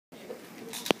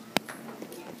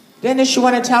Dennis, you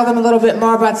want to tell them a little bit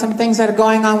more about some things that are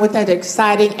going on with that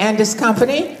exciting Andis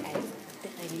company?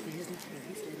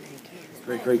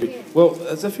 Great. Well,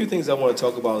 there's a few things I want to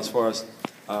talk about as far as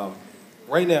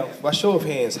right now. By show of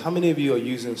hands, how many of you are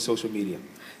using social media?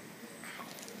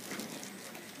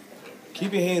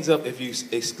 Keep your hands up if you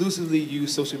exclusively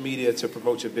use social media to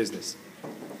promote your business.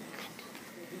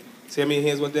 See how many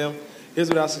hands went down? Here's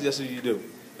what I suggest you do.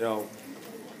 You know,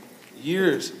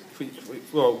 years,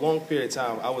 for a long period of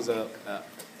time, I was a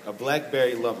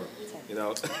BlackBerry lover. You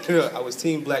know, I was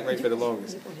Team BlackBerry for the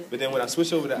longest. But then when I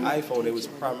switched over to iPhone, it was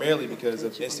primarily because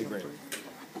of Instagram.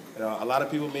 You know, a lot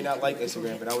of people may not like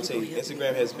Instagram, but I would say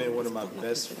Instagram has been one of my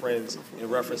best friends in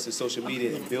reference to social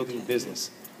media and building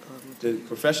business. The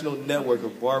professional network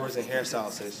of barbers and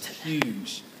hairstylists is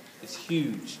huge. It's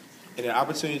huge. And the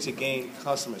opportunity to gain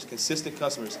customers, consistent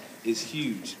customers, is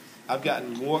huge. I've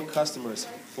gotten more customers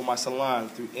for my salon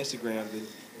through Instagram than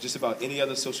just about any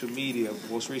other social media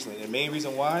most recently. And the main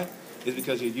reason why is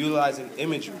because you're utilizing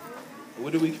imagery.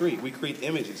 What do we create? We create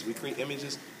images. We create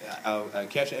images,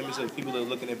 capture images of people that are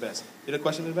looking their best. You had a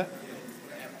question in the back?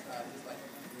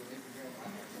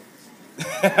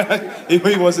 He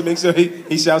wants to make sure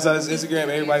he shouts out his Instagram,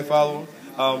 everybody follow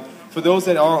him. For those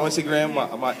that are on Instagram,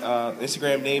 my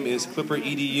Instagram name is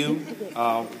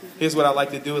ClipperEDU. Here's what I like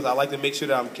to do is I like to make sure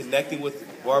that I'm connecting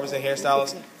with barbers and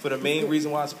hairstylists for the main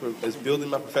reason why is building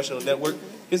my professional network.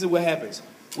 Here's what happens.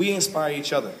 We inspire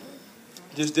each other.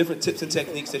 There's different tips and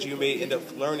techniques that you may end up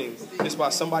learning just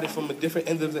by somebody from a different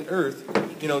end of the earth,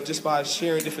 you know, just by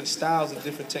sharing different styles and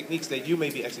different techniques that you may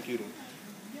be executing.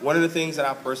 One of the things that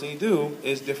I personally do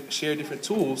is share different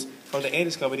tools from the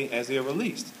Andis company as they are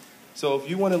released. So if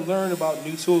you want to learn about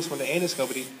new tools from the Andis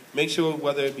company, make sure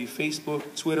whether it be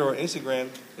Facebook, Twitter, or Instagram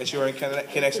that you're in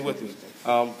connection with me.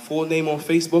 Full name on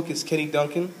Facebook is Kenny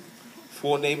Duncan.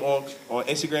 Full name on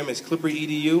Instagram is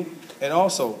ClipperEDU. And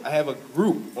also, I have a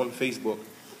group on Facebook.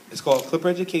 It's called Clipper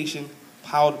Education,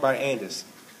 powered by Andis.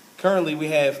 Currently, we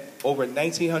have over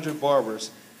 1,900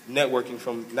 barbers networking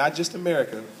from not just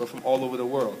America, but from all over the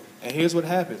world. And here's what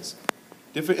happens.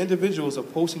 Different individuals are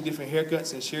posting different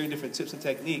haircuts and sharing different tips and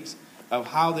techniques of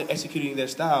how they're executing their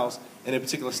styles and their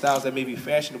particular styles that may be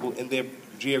fashionable in their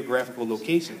geographical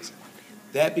locations.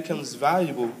 That becomes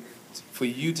valuable for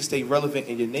you to stay relevant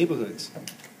in your neighborhoods.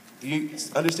 Do you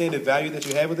understand the value that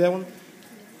you have with that one?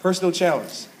 Personal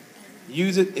challenge.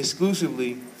 Use it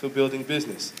exclusively for building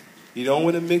business. You don't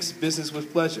want to mix business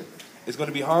with pleasure. It's going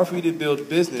to be hard for you to build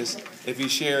business if you're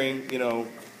sharing, you know,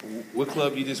 what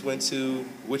club you just went to,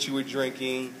 what you were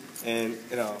drinking, and,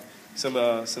 you know,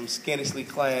 some scantily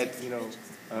clad, you know,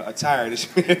 attire that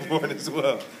you may have worn as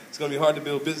well. It's going to be hard to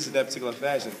build business in that particular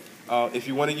fashion. If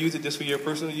you want to use it just for your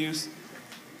personal use,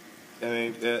 I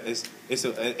mean, it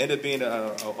end up being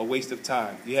a waste of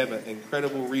time. You have an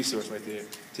incredible resource right there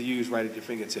to use right at your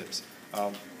fingertips.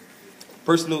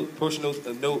 Personal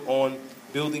note on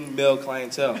building male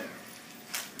clientele.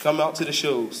 Come out to the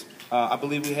shows. I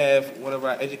believe we have one of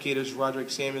our educators, Roderick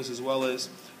Samuels, as well as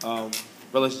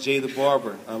Jay the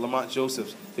Barber, Lamont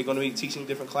Josephs. They're going to be teaching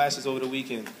different classes over the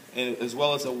weekend, and as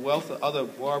well as a wealth of other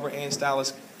barber and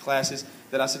stylist classes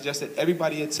that I suggest that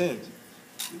everybody attend.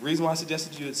 The reason why I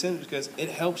suggested you attend is because it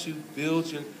helps you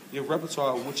build your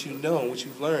repertoire of what you know and what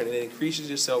you've learned, and it increases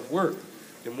your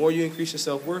self-worth. The more you increase your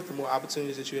self-worth, the more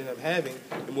opportunities that you end up having,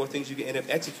 the more things you can end up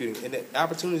executing, and the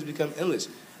opportunities become endless.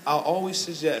 I'll always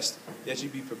suggest that you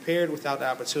be prepared without the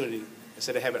opportunity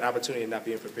instead of having an opportunity and not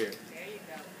being prepared. There you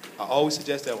go. I always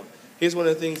suggest that one. Here's one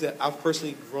of the things that I've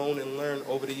personally grown and learned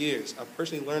over the years. I've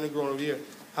personally learned and grown over the years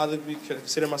how to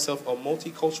consider myself a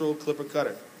multicultural clipper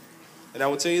cutter. And I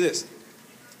will tell you this.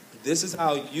 This is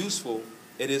how useful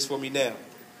it is for me now.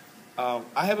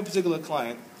 I have a particular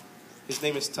client. His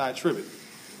name is Ty Tribbett.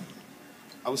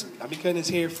 I've been cutting his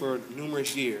hair for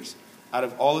numerous years. Out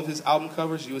of all of his album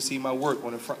covers, you will see my work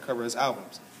on the front cover of his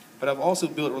albums. But I've also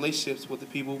built relationships with the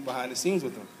people behind the scenes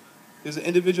with him. There's an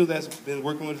individual that's been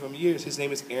working with him for years. His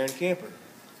name is Aaron Camper.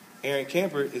 Aaron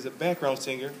Camper is a background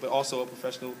singer, but also a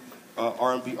professional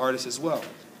R&B artist as well.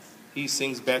 He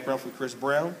sings background for Chris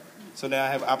Brown. So now I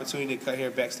have an opportunity to cut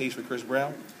hair backstage for Chris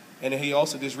Brown. And then he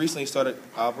also just recently started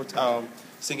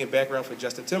singing background for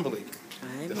Justin Timberlake.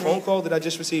 The phone call that I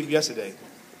just received yesterday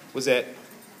was that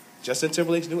Justin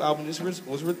Timberlake's new album was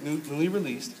newly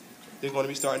released. They're going to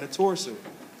be starting a tour soon.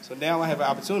 So now I have an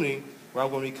opportunity where I'm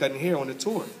going to be cutting hair on the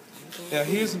tour. Now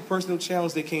here's the personal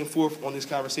challenge that came forth on this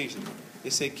conversation.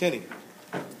 They said, Kenny,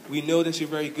 we know that you're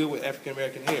very good with African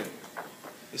American hair.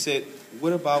 They said,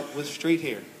 what about with straight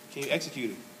hair? Can you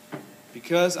execute it?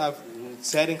 Because I've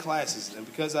sat in classes and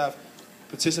because I've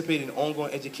participated in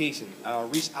ongoing education, I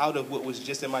reached out of what was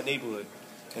just in my neighborhood.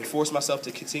 and force myself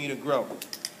to continue to grow.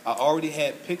 I already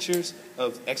had pictures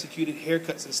of executed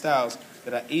haircuts and styles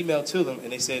that I emailed to them,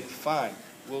 and they said, fine,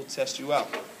 we'll test you out.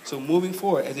 So moving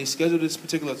forward, as they schedule this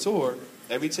particular tour,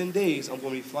 every 10 days, I'm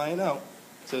going to be flying out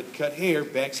to cut hair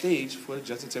backstage for the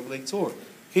Justin Timberlake tour.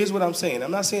 Here's what I'm saying.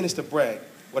 I'm not saying this to brag.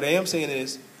 What I am saying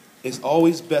is, it's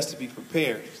always best to be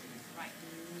prepared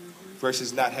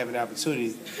versus not having an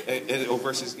opportunity, or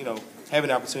versus, having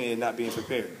an opportunity and not being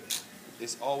prepared.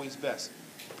 It's always best.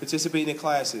 Participate in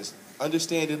classes.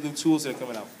 Understand the new tools that are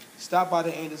coming out. Stop by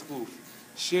the Anders booth.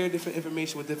 Share different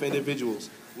information with different individuals.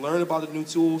 Learn about the new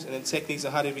tools and the techniques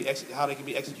of how they can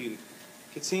be executed.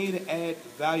 Continue to add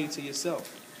value to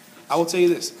yourself. I will tell you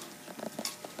this.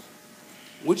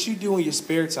 What you do in your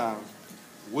spare time,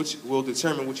 which will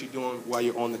determine what you're doing while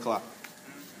you're on the clock.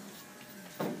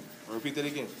 I'll repeat that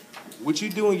again. What you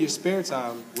do in your spare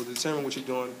time will determine what you're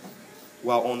doing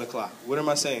while on the clock. What am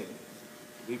I saying?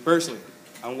 Me personally,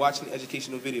 I'm watching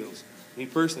educational videos. Me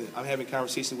personally, I'm having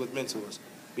conversations with mentors.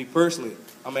 Me personally,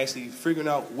 I'm actually figuring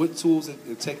out what tools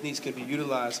and techniques can be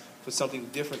utilized for something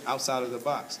different outside of the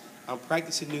box. I'm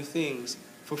practicing new things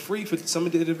for free for some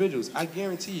of the individuals. I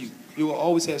guarantee you, you will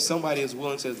always have somebody that's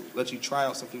willing to let you try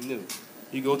out something new.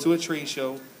 You go to a trade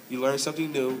show, you learn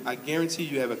something new. I guarantee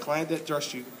you have a client that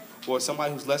trusts you, or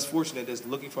somebody who's less fortunate that's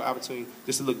looking for opportunity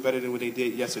just to look better than what they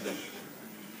did yesterday.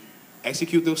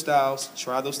 Execute those styles,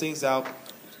 try those things out,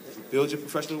 build your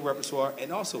professional repertoire,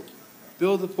 and also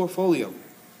build a portfolio.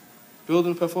 Build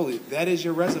a portfolio. That is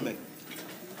your resume.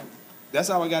 That's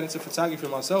how I got into photography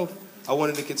myself. I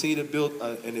wanted to continue to build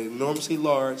an enormously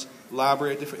large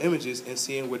library of different images and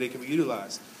seeing where they can be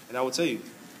utilized. And I will tell you,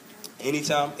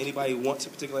 anytime anybody wants a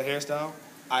particular hairstyle,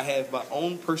 I have my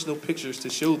own personal pictures to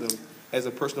show them as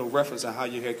a personal reference on how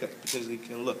your haircut potentially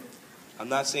can look. I'm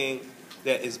not saying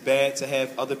that it's bad to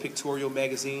have other pictorial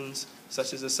magazines,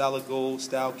 such as a Solid Gold,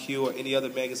 Style Q, or any other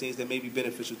magazines that may be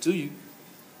beneficial to you.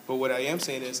 But what I am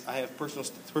saying is I have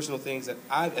personal things that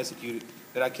I've executed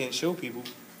that I can show people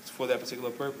for that particular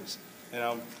purpose.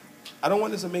 And I don't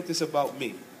want this to make this about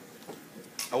me.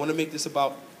 I want to make this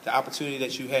about the opportunity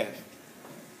that you have.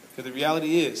 Because the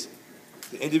reality is,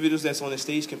 the individuals that's on the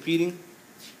stage competing,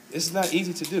 it's not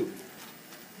easy to do.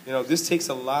 This takes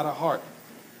a lot of heart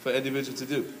for individuals to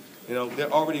do.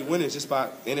 They're already winners just by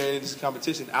entering into this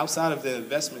competition. Outside of the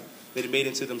investment that they made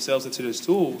into themselves, into these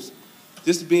tools,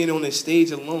 just being on this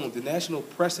stage alone, the national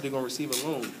press that they're going to receive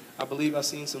alone, I believe I've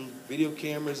seen some video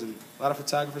cameras and a lot of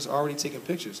photographers already taking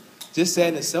pictures. Just that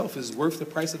in itself is worth the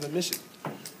price of admission.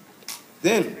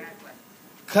 Then,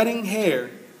 cutting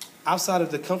hair outside of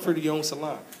the comfort of your own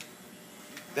salon.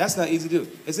 That's not easy to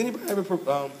do. Has anybody ever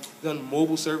done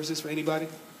mobile services for anybody?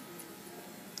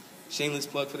 Shameless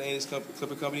plug for the Anders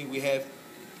Clipper Company. We have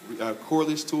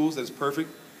cordless tools that's perfect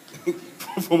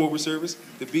for mobile service.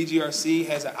 The BGRC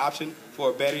has an option for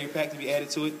a battery pack to be added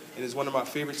to it, and it's one of my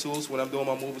favorite tools when I'm doing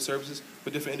my mobile services for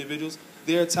different individuals.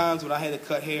 There are times when I had to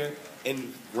cut hair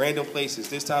in random places.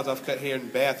 There's times I've cut hair in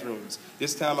bathrooms.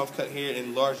 This time I've cut hair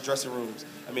in large dressing rooms.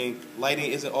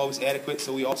 Lighting isn't always adequate,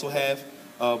 so we also have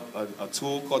a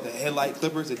tool called the headlight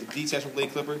clippers, the detachable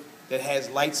blade clipper, that has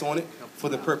lights on it for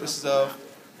the purposes of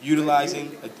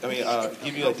utilizing,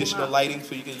 give you additional lighting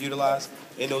so you can utilize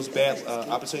in those bad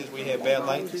opportunities where you have bad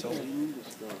light. So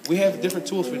we have different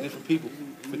tools for different people,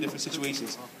 for different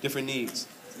situations, different needs.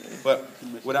 But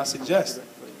what I suggest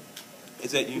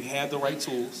is that you have the right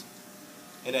tools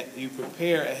and that you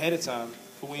prepare ahead of time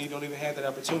for when you don't even have that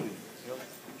opportunity.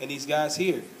 And these guys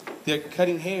here, they're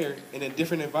cutting hair in a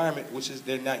different environment, which is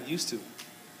they're not used to.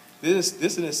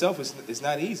 This in itself is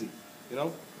not easy.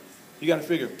 You got to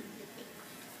figure.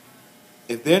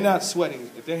 If they're not sweating,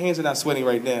 if their hands are not sweating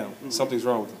right now, something's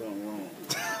wrong with them.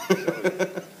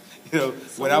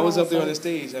 When I was up there on the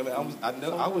stage, I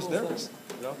was nervous.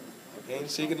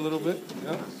 Hands shaking a little bit.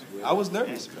 I was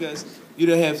nervous because you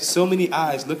don't have so many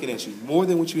eyes looking at you, more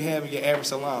than what you have in your average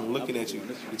salon looking at you,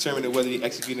 determining whether you're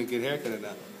executing a good haircut or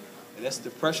not. And that's the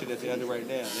pressure that they're under right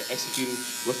now. They're executing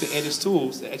with the Anders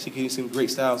tools. They're executing some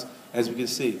great styles, as we can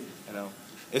see.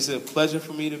 It's a pleasure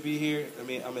for me to be here.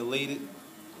 I'm elated.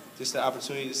 Just the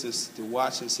opportunity just to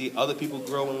watch and see other people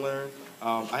grow and learn.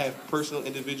 I have personal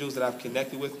individuals that I've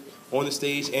connected with on the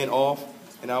stage and off,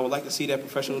 and I would like to see that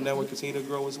professional network continue to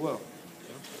grow as well.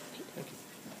 Thank you.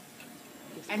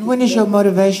 And when is your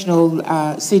motivational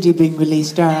CD being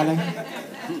released, darling?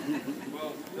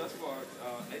 Well, thus far,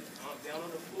 down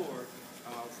on the floor,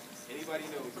 anybody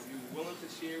knows, if you're willing to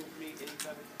share with me any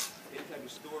type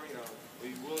of story, or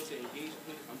you're willing to engage with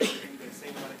me, I'm going to give you that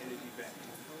same amount of energy back.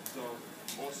 So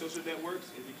on social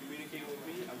networks, if you communicate with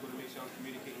me, I'm going to make sure I'm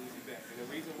communicating with you back. And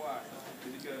the reason why is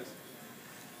because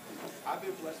I've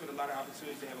been blessed with a lot of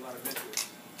opportunities to have a lot of mentors.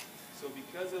 So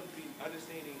because of the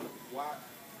understanding why,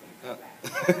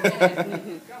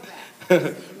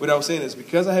 what I was saying is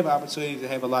because I have an opportunity to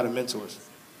have a lot of mentors,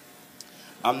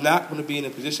 I'm not going to be in a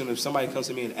position if somebody comes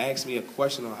to me and asks me a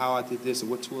question on how I did this or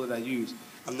what tool did I use.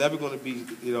 I'm never going to be,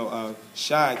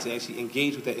 shy to actually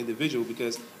engage with that individual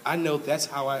because I know that's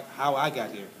how I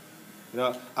got here.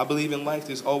 I believe in life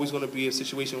there's always going to be a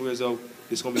situation where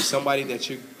there's going to be somebody that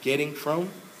you're getting from,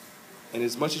 and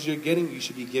as much as you're getting, you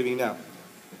should be giving out.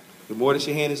 The more that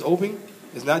your hand is open,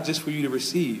 it's not just for you to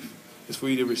receive. It's for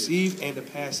you to receive and to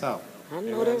pass out. I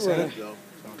know that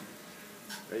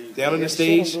right. Down on the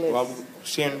stage, I'm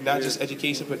sharing not just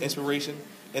education, but inspiration.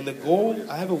 And the goal,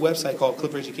 I have a website called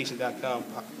clippereducation.com,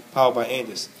 powered by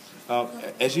Andis.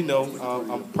 As you know,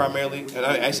 I'm primarily, and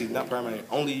actually not primarily,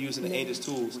 only using the Andis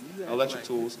tools, electric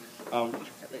tools.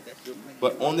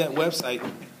 But on that website,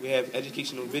 we have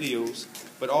educational videos,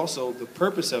 but also the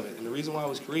purpose of it, and the reason why it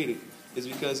was created is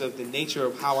because of the nature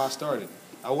of how I started.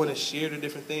 I want to share the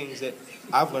different things that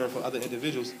I've learned from other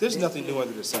individuals. There's nothing new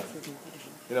under the sun.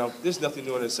 There's nothing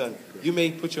new under the sun. You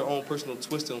may put your own personal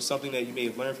twist on something that you may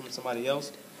have learned from somebody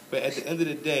else, but at the end of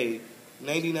the day,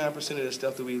 99% of the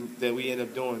stuff that we end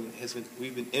up doing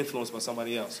we've been influenced by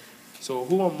somebody else. So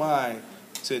who am I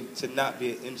to not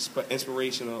be an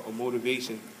inspiration or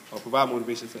motivation or provide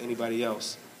motivation for anybody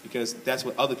else? Because that's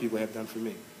what other people have done for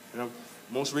me.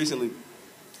 Most recently,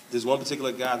 there's one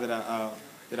particular guy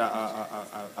that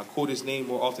I quote his name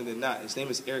more often than not. His name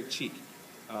is Eric Cheek.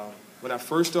 When I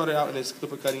first started out in this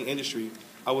clipper cutting industry,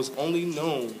 I was only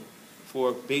known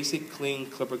for basic, clean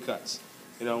clipper cuts.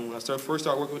 When I first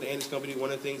started working with the Andis company,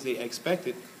 one of the things they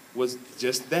expected was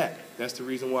just that. That's the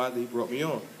reason why they brought me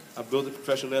on. I built a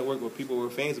professional network where people were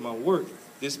fans of my work,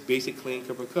 just basic, clean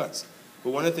clipper cuts.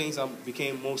 But one of the things I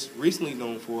became most recently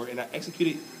known for, and I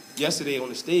executed yesterday on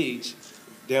the stage,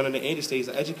 down on the Andis stage,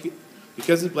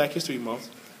 because it's Black History Month,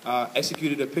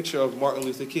 executed a picture of Martin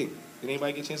Luther King. Did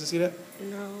anybody get a chance to see that?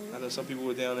 No. I know some people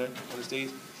were down there on the stage,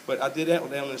 but I did that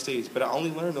down on the stage. But I only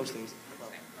learned those things.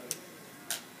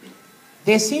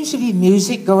 There seems to be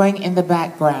music going in the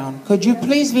background. Could you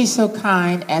please be so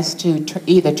kind as to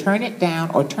either turn it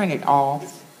down or turn it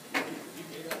off?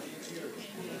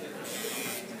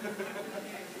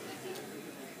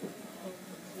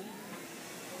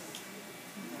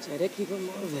 So they keep them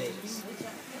motivated.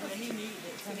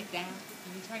 Turn it down.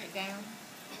 Can you turn it down?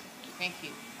 Thank you.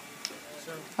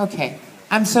 Okay.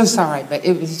 I'm so sorry, but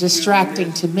it was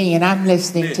distracting to me, and I'm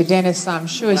listening to Dennis, so I'm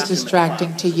sure it's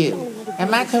distracting to you.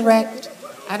 Am I correct?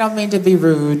 I don't mean to be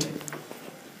rude.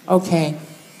 Okay.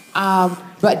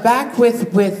 But back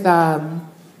with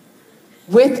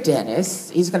Dennis,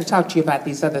 he's going to talk to you about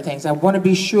these other things. I want to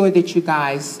be sure that you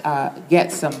guys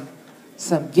get some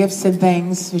gifts and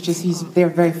things, which is they're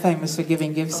very famous for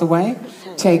giving gifts away.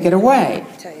 Take it away.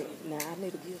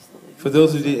 For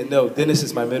those who didn't know, Dennis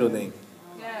is my middle name.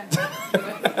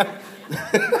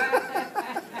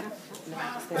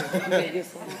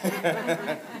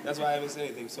 That's why I haven't said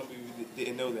anything. Some people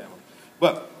didn't know that one.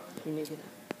 But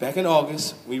back in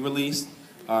August, we released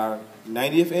our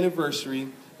 90th anniversary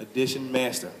edition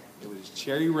master. It was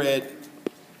cherry red,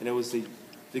 and it was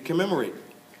to commemorate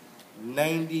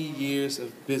 90 years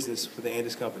of business for the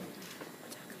Andis company.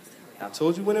 I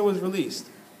told you when it was released.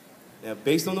 Now,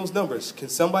 based on those numbers, can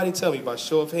somebody tell me, by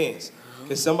show of hands,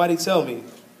 can somebody tell me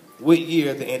what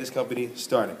year the Andis company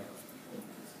started?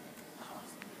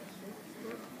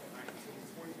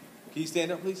 Can you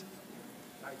stand up, please?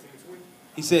 1920.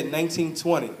 He said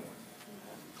 1920.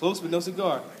 Close, but no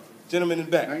cigar. Gentleman in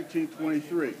the back.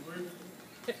 1923.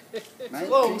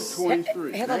 Close.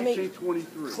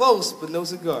 1923. Close, but no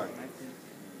cigar.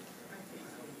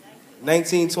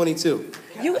 1922.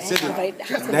 You The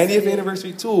 90th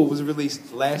anniversary tool was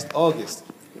released last August.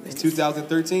 It's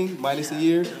 2013 minus the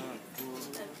year.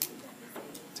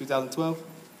 2012. You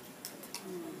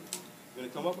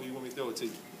want to come up or you want me to throw it to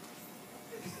you?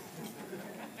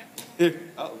 Here.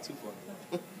 Oh, too far.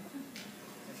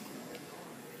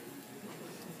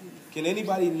 Can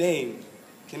anybody name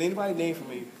for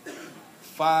me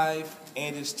 5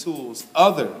 Andis tools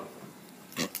other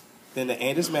than the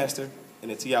Andis Master and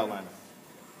the T outliner?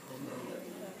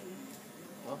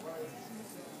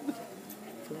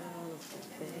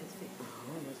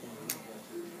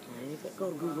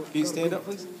 Can you stand up,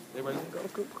 please? Everybody.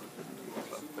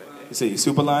 You see,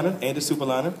 Superliner, Andis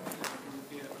Superliner.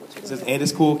 It says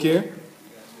Andis Cool Care.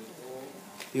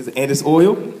 Here's the Andis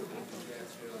Oil.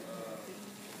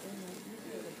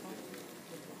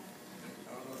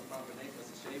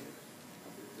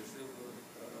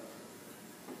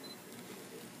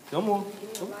 Come on.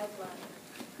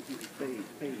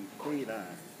 Fade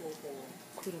eye.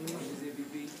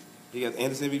 You got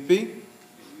Anderson MVP?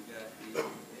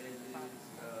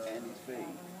 Andy's fade.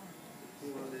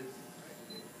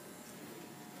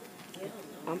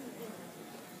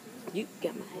 You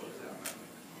got my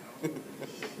hand.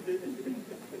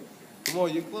 Come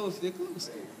on, you're close. You're close.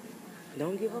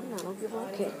 Don't give up now. Don't give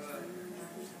up, Cat.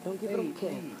 Don't give up,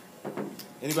 Cat.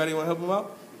 Anybody want to help him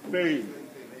out? Fade.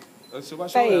 So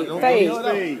watch Fade, don't fade. yell it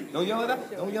out. Fade. Don't yell it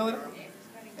out. Don't yell it out.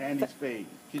 Andy's fade.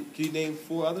 Can you name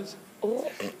 4 others? Oh,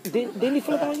 didn't he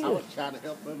flip on I you? was trying to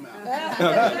help him out.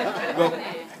 Well,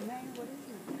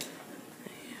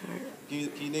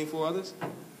 can you name 4 others?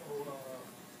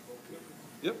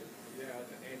 Yep.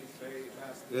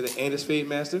 Yeah, the Andy's Fade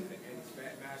Master.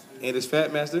 Andy's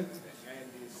Fat Master.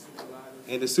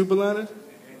 And the Superliner.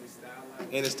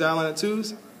 And the Styliner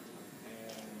 2s.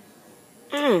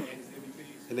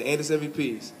 And the Andy's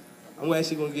MVPs. I'm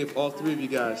actually going to give all 3 of you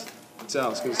guys the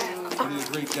towels because you did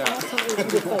a great job.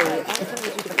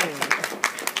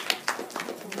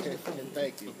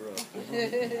 Thank you, bro.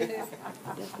 Hey,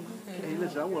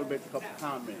 listen, I want to make a couple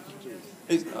comments, too.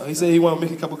 He said he wanted to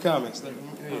make a couple comments.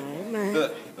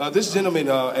 This gentleman,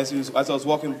 as I was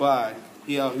walking by,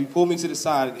 he pulled me to the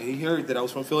side and he heard that I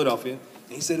was from Philadelphia.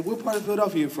 And he said, "What part of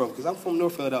Philadelphia are you from?" Because I'm from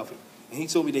North Philadelphia. And he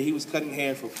told me that he was cutting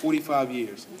hair for 45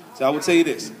 years. So I will tell you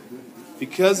this.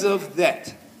 Because of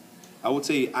that, I will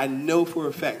tell you, I know for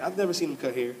a fact, I've never seen him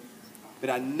cut hair, but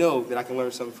I know that I can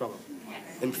learn something from him.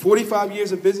 In 45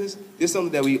 years of business, there's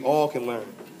something that we all can learn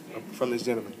from this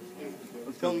gentleman.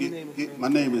 Tell me your name. My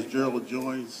name is Gerald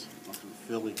Joyce. I'm from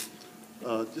Philly.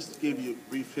 Just to give you a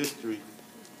brief history,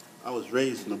 I was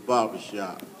raised in a barber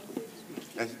shop.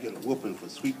 I used to get a whooping for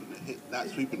not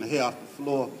sweeping the hair off the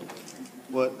floor.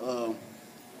 But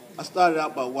I started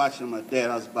out by watching my dad.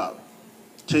 I was about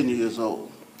 10 years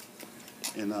old.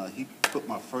 And he put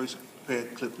my first pair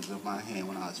of clippers in my hand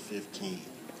when I was 15.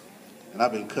 And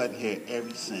I've been cutting hair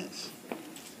ever since.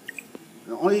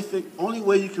 The only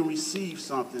way you can receive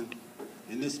something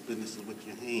in this business is with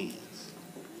your hands.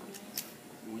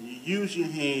 When you use your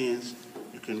hands,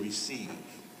 you can receive.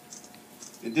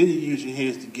 And then you use your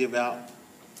hands to give out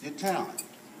your talent.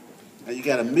 Now you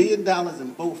got $1 million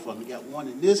in both of them. You got one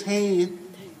in this hand,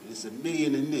 and it's $1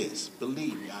 million in this.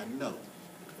 Believe me, I know.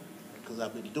 Because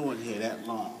I've been doing hair that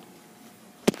long.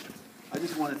 I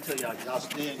just want to tell y'all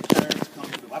stay encouraged.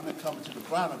 I've been coming to the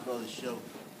Bronner Brothers show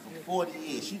for 40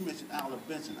 years. She mentioned Alva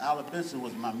Benson. Alva Benson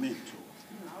was my mentor.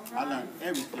 I learned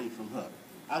everything from her.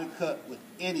 I can cut with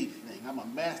anything. I'm a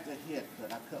master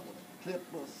haircut. I cut with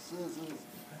clippers, scissors,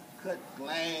 cut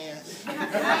glass.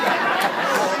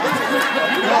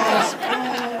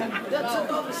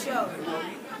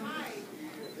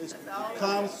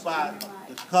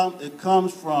 It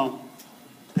comes from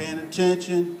paying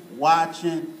attention,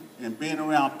 watching, and being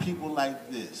around people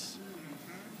like this.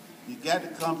 You got to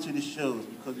come to the shows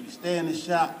because if you stay in the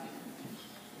shop,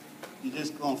 you're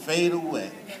just going to fade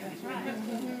away.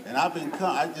 And I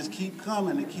just keep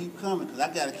coming and keep coming because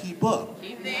I got to keep up.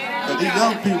 Because these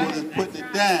young people are just putting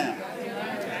it down.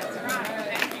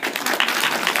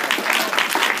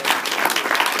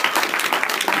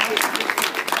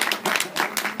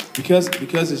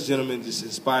 Because this gentleman just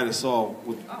inspired us all.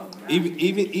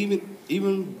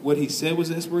 Even what he said was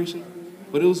an inspiration,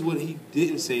 but it was what he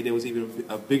didn't say that was even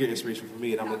a bigger inspiration for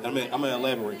me. And I'm gonna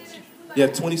elaborate. You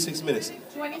have 26 minutes.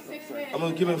 26 minutes. I'm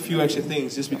gonna give him a few extra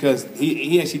things just because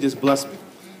he actually just blessed me,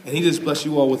 and he just blessed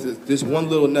you all with this one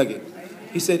little nugget.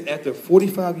 He said after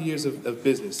 45 years of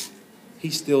business,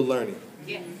 he's still learning.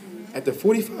 Yes. After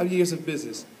 45 years of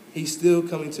business, he's still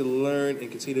coming to learn and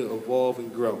continue to evolve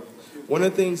and grow. One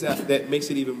of the things that makes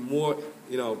it even more,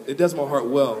 it does my heart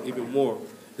well even more,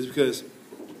 is because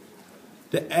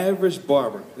the average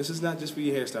barber, this is not just for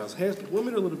your hairstyles.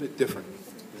 Women are a little bit different.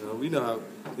 We know how,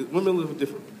 women are a little bit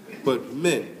different. But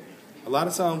men, a lot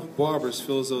of times barbers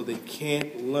feel as though they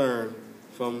can't learn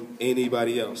from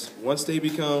anybody else. Once they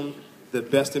become the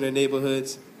best in their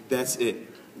neighborhoods, that's it.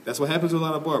 That's what happens with a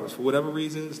lot of barbers. For whatever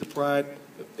reasons, the pride,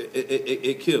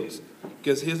 it kills.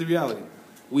 Because here's the reality.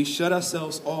 We shut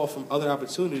ourselves off from other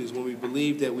opportunities when we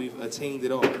believe that we've attained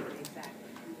it all.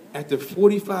 After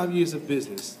 45 years of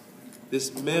business,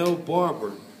 this male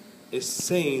barber is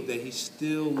saying that he's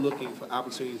still looking for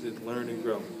opportunities to learn and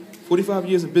grow. 45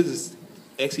 years of business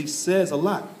actually says a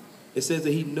lot. It says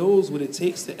that he knows what it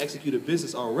takes to execute a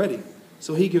business already.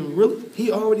 So he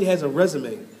already has a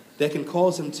resume that can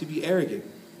cause him to be arrogant.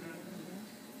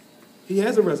 He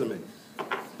has a resume.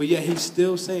 But yet he's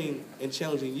still saying and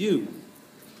challenging you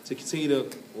to continue to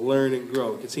learn and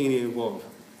grow, continue to evolve.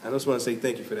 I just want to say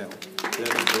thank you for that one.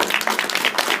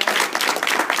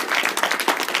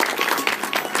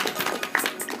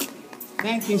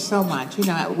 Thank you so much. You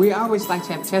know, we always like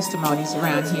to have testimonies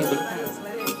around here because,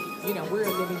 you know, we're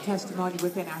a living testimony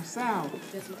within ourselves.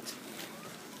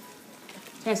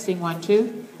 Testing 1,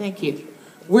 2. Thank you.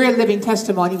 We're a living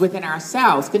testimony within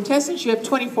ourselves. Contestants, you have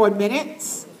 24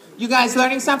 minutes. You guys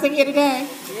learning something here today?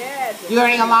 Yes. You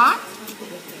learning a lot?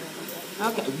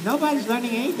 Okay. Nobody's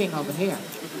learning anything over here.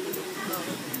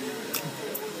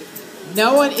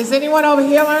 No one? Is anyone over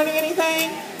here learning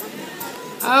anything?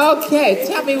 Okay.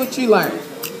 Tell me what you learned.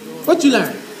 What you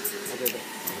learned?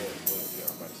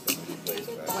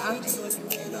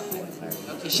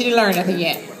 Okay. She didn't learn nothing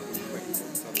yet.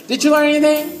 Did you learn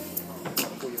anything?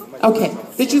 Okay.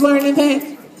 Did you learn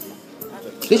anything?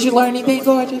 Did you learn anything,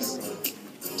 gorgeous?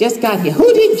 Just got here.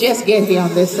 Who didn't just get here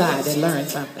on this side and learn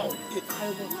something?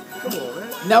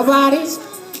 Nobody?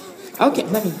 Okay,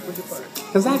 let me,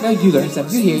 because I know you learned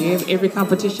something. You hear every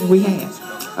competition we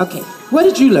have. Okay, what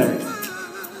did you learn?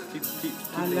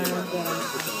 I learned that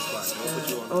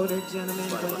the older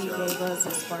gentleman, what he gave us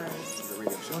as far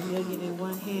as 1 million in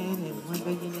one hand and 1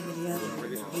 million in the other.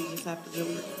 We just have to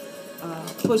really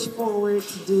push forward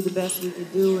to do the best we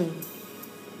could do, and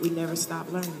we never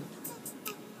stop learning.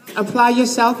 Apply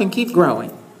yourself and keep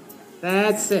growing.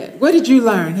 That's it. What did you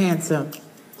learn, handsome?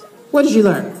 What did you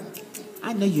learn?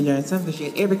 I know you learned something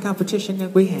because every competition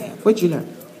that we have. What did you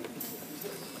learn?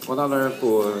 Well, I learned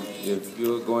if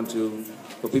you're going to,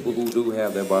 for people who do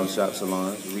have their barbershop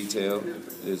salons, retail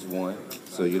is one,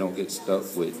 so you don't get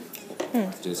stuck with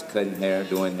just cutting hair,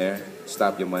 doing hair.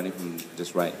 Stop your money from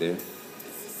just right there.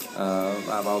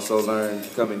 I've also learned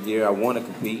coming here, I want to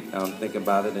compete. I'm thinking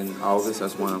about it in August,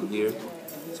 that's why I'm here.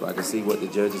 So I can see what the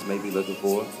judges may be looking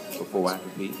for before I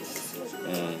compete.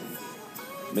 And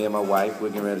me and my wife, we're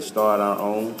getting ready to start our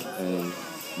own. And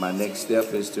my next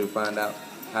step is to find out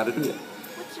how to do it.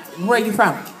 Where are you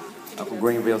from? I'm from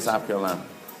Greenville, South Carolina.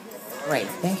 Great.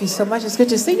 Thank you so much. It's good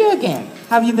to see you again.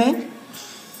 How have you been?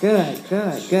 Good,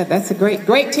 good, good. That's a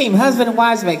great team. Husband and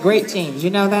wives make great teams. You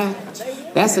know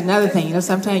that? That's another thing. You know,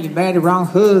 sometimes you marry the wrong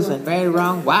husband, marry the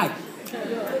wrong wife.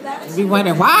 You be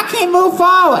wondering, why I can't move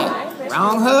forward?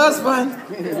 Wrong husband,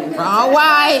 wrong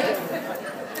wife.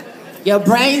 Your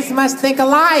brains must think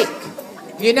alike.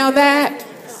 You know that?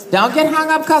 Don't get hung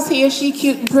up because he or she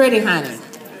cute and pretty, honey.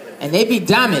 And they be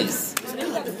dummies.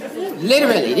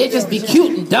 Literally, they just be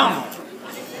cute and dumb.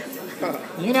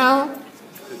 You know?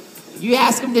 You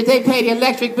ask them, did they pay the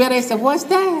electric bill? They said, what's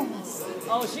that?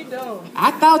 Oh, she don't.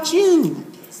 I thought you.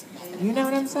 You know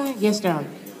what I'm saying? Yes, darling.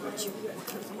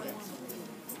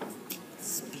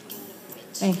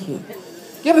 Thank you.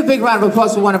 Give a big round of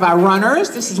applause for one of our runners.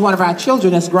 This is one of our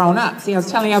children that's grown up. See, I was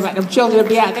telling you about them children that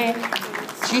be out there.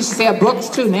 She used to sell books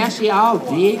too. Now she all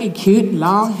big and cute and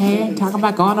long hair. Talking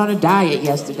about going on a diet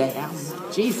yesterday.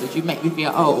 Jesus, you make me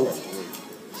feel old.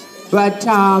 But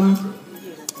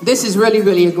this is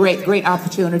really a great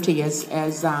opportunity, as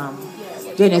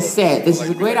Dennis said. This is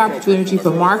a great opportunity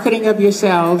for marketing of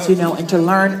yourselves, you know, and to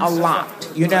learn a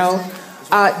lot, you know.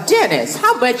 Dennis,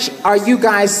 how much are you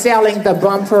guys selling the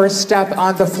bumper stuff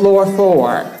on the floor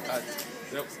for?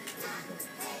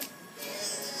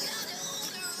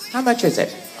 How much is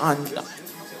it on? The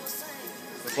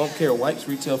bump care wipes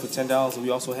retail for $10, and we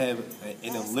also have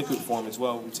in a liquid form as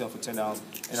well, retail for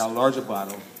 $10. In our larger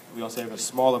bottle, we also have a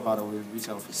smaller bottle, we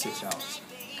retail for $6.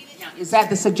 Is that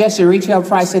the suggested retail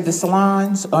price at the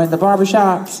salons or in the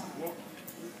barbershops?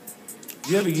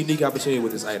 You have a unique opportunity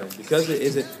with this item because it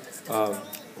isn't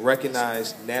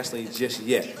recognized nationally just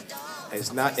yet.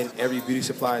 It's not in every beauty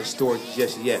supply store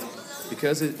just yet.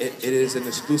 Because it is an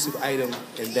exclusive item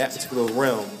in that particular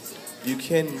realm, you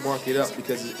can mark it up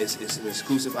because it's an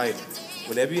exclusive item.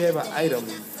 Whenever you have an item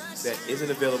that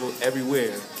isn't available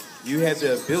everywhere, you have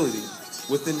the ability,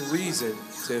 within reason,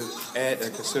 to add a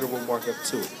considerable markup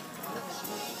to it.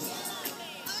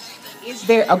 Is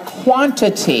there a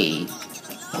quantity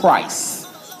price?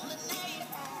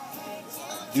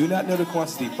 Do not know the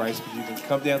quantity price, but you can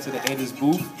come down to the Anders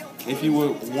booth if you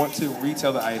would want to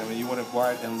retail the item and you want to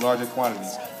buy it in larger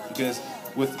quantities. Because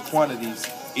with quantities,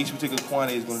 each particular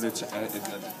quantity is going to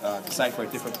decipher a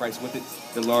different price with it.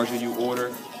 The larger you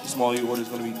order, the smaller you order is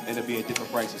going to end up being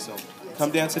different prices. So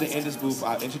come down to the Anders booth.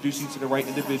 I'll introduce you to the right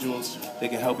individuals. They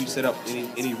can help you set up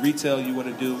any retail you want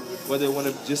to do, whether you want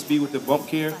to just be with the bump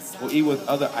care or even with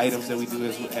other items that we do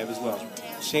have as well.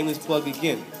 Shameless plug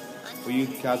again for you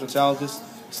cosmetologists,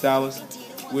 stylists.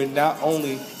 We're not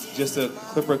only just a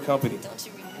clipper company.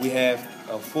 We have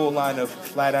a full line of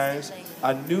flat irons.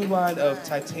 Our new line of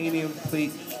titanium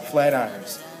plate flat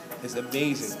irons is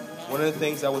amazing. One of the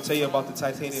things I will tell you about the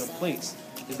titanium plates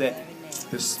is that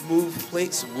the smooth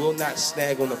plates will not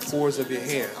snag on the pores of your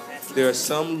hair. There are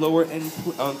some lower end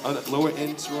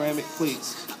ceramic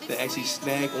plates that actually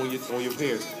snag on your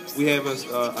pairs. We have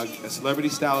a celebrity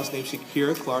stylist named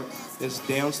Shakira Clark that's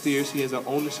downstairs. She has her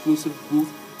own exclusive booth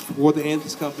for the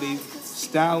Anthus Company,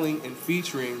 styling and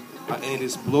featuring, and it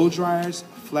is blow dryers,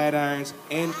 flat irons,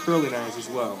 and curling irons as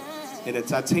well. And the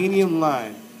titanium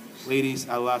line, ladies,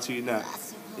 I lie to you not,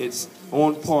 it's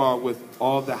on par with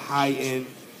all the high-end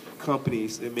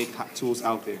companies that make hot tools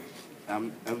out there.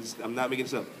 I'm not making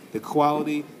this up. The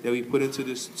quality that we put into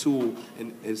this tool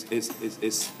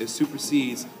it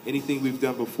supersedes anything we've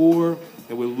done before,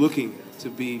 and we're looking to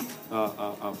be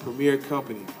a premier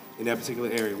company in that particular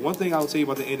area. One thing I'll tell you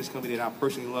about the Anthus Company that I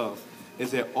personally love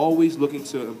is they're always looking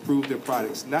to improve their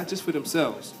products, not just for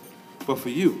themselves, but for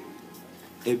you.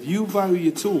 If you value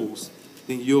your tools,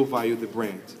 then you'll value the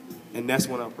brand. And that's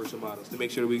one of our personal models, to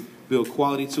make sure that we build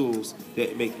quality tools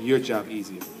that make your job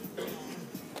easier.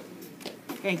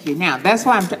 Thank you. Now, that's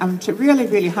why I'm really,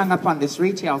 really hung up on this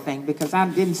retail thing, because I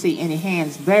didn't see any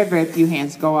hands, very, very few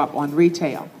hands go up on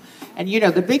retail. And, you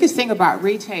know, the biggest thing about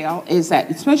retail is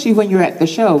that, especially when you're at the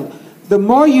show, the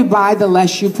more you buy, the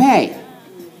less you pay.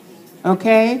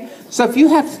 Okay? So if you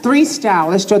have 3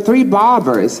 stylists or 3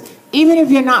 barbers, even if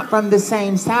you're not from the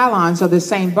same salons or the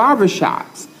same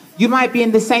barbershops, you might be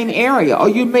in the same area, or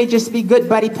you may just be good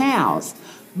buddy pals.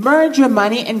 Merge your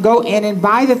money and go in and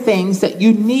buy the things that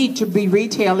you need to be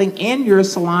retailing in your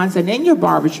salons and in your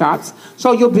barbershops,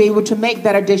 so you'll be able to make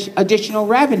that additional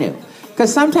revenue.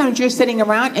 Because sometimes you're sitting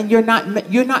around and you're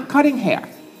not cutting hair,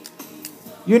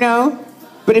 you know.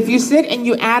 But if you sit and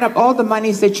you add up all the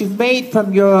monies that you've made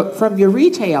from your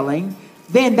retailing,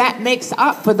 then that makes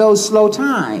up for those slow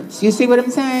times. You see what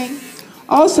I'm saying?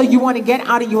 Also, you want to get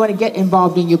out and you want to get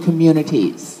involved in your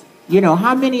communities. You know,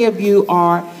 how many of you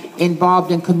are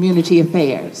involved in community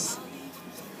affairs?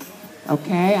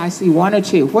 Okay, I see 1 or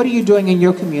 2. What are you doing in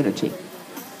your community?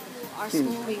 Our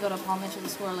school, we go to Paul Mitchell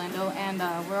School, Orlando, and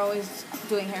we're always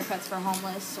doing haircuts for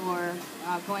homeless, or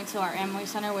going to our Amory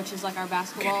Center, which is like our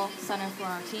basketball center for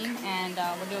our team, and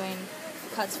we're doing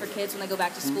cuts for kids when they go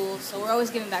back to school. So we're always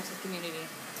giving back to the community.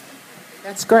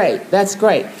 That's great. That's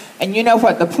great. And you know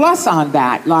what? The plus on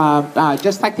that,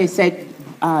 just like they said,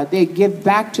 they give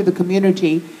back to the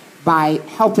community by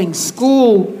helping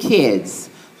school kids.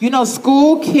 You know,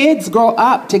 school kids grow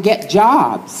up to get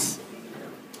jobs.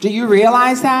 Do you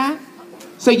realize that?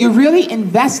 So you're really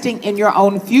investing in your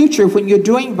own future when you're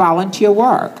doing volunteer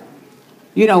work.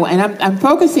 You know, and I'm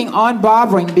focusing on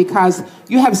barbering because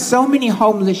you have so many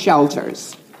homeless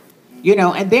shelters. You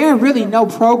know, and there are really no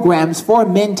programs for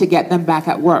men to get them back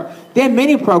at work. There are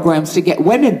many programs to get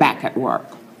women back at work.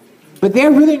 But there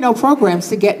are really no programs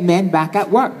to get men back at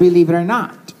work, believe it or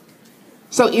not.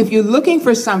 So if you're looking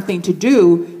for something to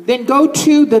do, then go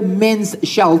to the men's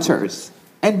shelters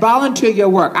and volunteer your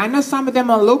work. I know some of them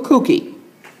are a little kooky,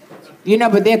 you know,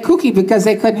 but they're kooky because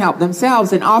they couldn't help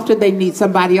themselves, and often they need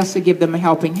somebody else to give them a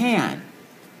helping hand.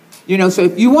 You know, so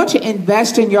if you want to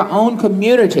invest in your own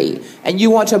community and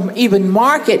you want to even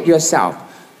market yourself,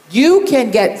 you can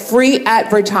get free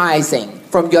advertising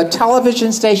from your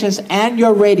television stations and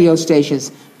your radio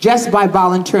stations just by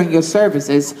volunteering your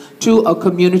services to a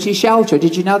community shelter.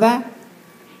 Did you know that?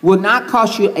 Will not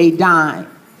cost you a dime.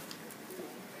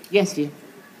 Yes, dear.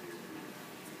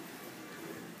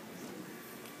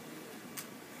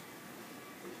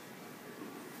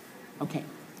 Okay,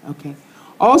 okay.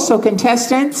 Also,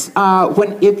 contestants,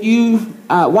 once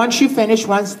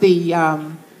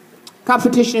the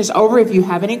competition is over, if you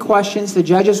have any questions, the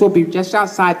judges will be just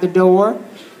outside the door,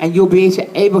 and you'll be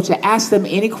able to ask them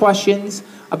any questions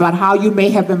about how you may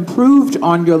have improved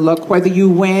on your look, whether you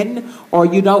win or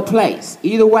you don't place,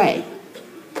 either way.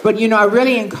 But, you know, I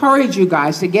really encourage you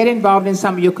guys to get involved in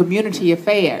some of your community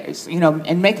affairs, you know,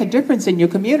 and make a difference in your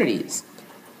communities.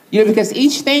 You know, because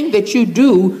each thing that you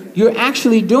do, you're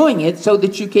actually doing it so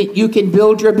that you can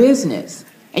build your business.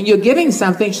 And you're giving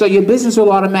something so your business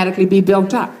will automatically be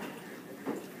built up.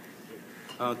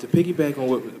 To piggyback on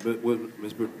what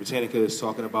Ms. Britannica is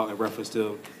talking about in reference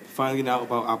to finding out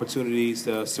about opportunities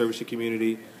to service your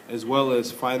community, as well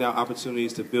as finding out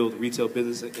opportunities to build retail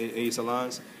business in your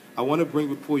salons, I want to bring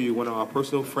before you one of our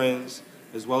personal friends,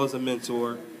 as well as a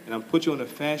mentor, and I'll put you on a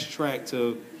fast track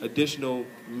to additional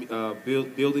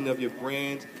building of your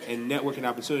brand and networking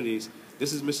opportunities.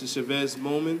 This is Mr. Chavez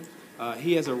Moman.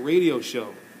 He has a radio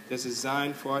show that's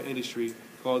designed for our industry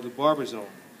called the Barber Zone.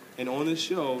 And on this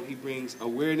show, he brings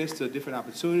awareness to different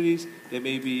opportunities that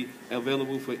may be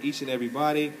available for each and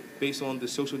everybody based on the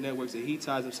social networks that he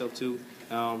ties himself to.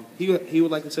 He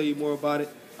would like to tell you more about it.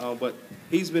 but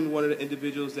he's been one of the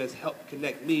individuals that's helped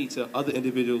connect me to other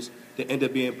individuals that end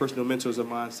up being personal mentors of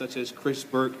mine, such as Chris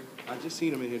Burke. I just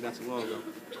seen him in here not too long ago.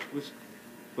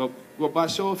 Well, by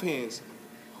show of hands,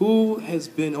 who has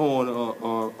been on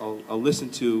or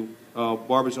listened to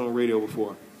Barber's on radio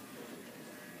before?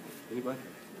 Anybody?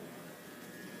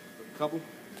 Couple?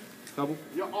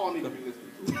 You all need to be listening.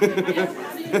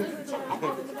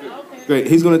 Great.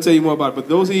 He's going to tell you more about it. But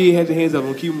those of you who have your hands up, I'm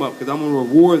going to keep them up because I'm going to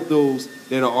reward those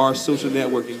that are our social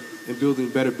networking and building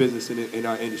better business in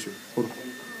our industry. Hold on.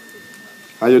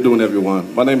 How you doing,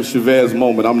 everyone? My name is Chavez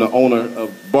Moment. I'm the owner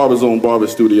of Barber's Own Barber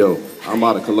Studio. I'm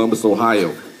out of Columbus,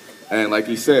 Ohio. And like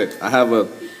he said,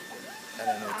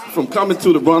 from coming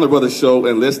to the Bronner Brothers show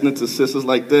and listening to sisters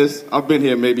like this, I've been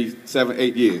here maybe 7,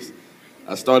 8 years.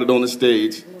 I started on the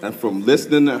stage, and from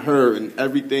listening to her and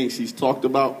everything she's talked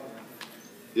about,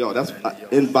 that's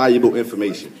invaluable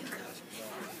information.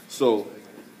 So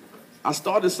I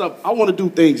started this up. I want to do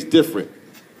things different.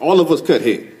 All of us cut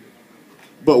hair.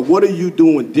 But what are you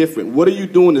doing different? What are you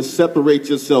doing to separate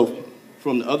yourself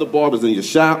from the other barbers in your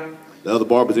shop, the other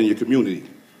barbers in your community?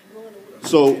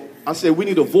 So I said, we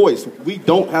need a voice. We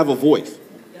don't have a voice.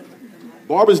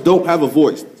 Barbers don't have a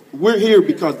voice. We're here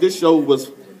because this show was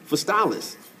for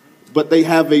stylists, but they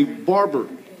have a barber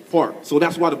part. So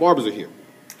that's why the barbers are here.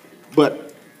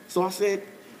 So I said,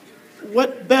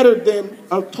 what better than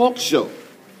a talk show?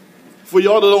 For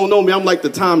y'all that don't know me, I'm like the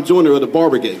Tom Joyner of the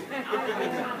barber game.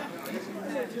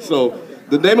 So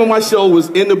the name of my show was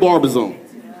In the Barber Zone.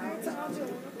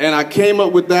 And I came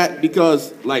up with that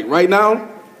because, like right now,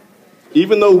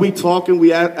 even though we talking,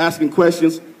 we asking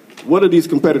questions, what are these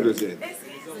competitors in?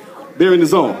 They're in the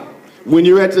zone. When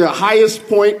you're at your highest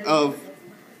point of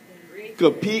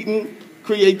competing,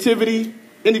 creativity,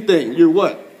 anything, you're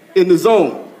what? In the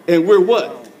zone. And we're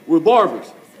what? We're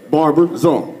barbers. Barber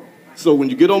Zone. So when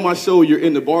you get on my show, you're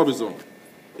in the Barber Zone.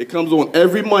 It comes on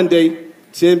every Monday,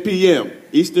 10 p.m.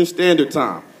 Eastern Standard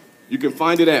Time. You can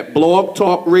find it at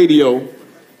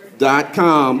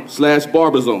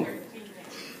blogtalkradio.com/barberzone.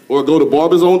 Or go to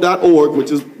barberzone.org,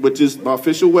 which is my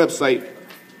official website,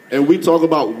 and we talk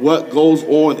about what goes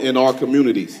on in our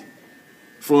communities.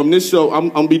 From this show, I'm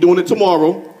going to be doing it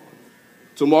tomorrow.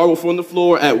 Tomorrow from the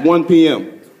floor at 1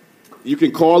 p.m. You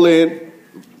can call in,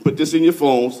 put this in your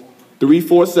phones,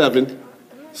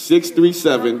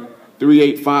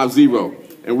 347-637-3850.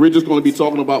 And we're just going to be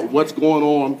talking about what's going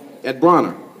on at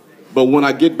Bronner. But when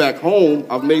I get back home,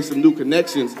 I've made some new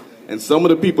connections, and some of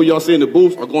the people y'all see in the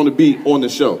booth are going to be on the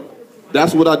show.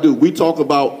 That's what I do. We talk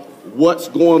about what's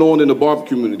going on in the barber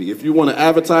community. If you want to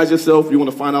advertise yourself, you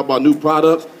want to find out about new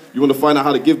products, you want to find out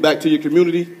how to give back to your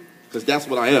community, because that's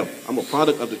what I am. I'm a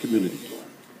product of the community.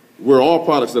 We're all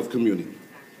products of the community.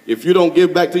 If you don't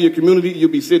give back to your community,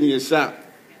 you'll be sitting in your shop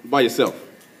by yourself.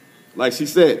 Like she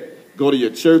said, go to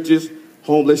your churches,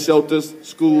 homeless shelters,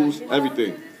 schools,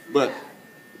 everything. But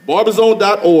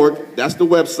barberzone.org, that's the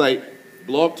website.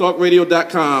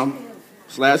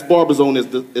 blogtalkradio.com/barberzone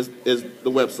is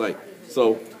the website.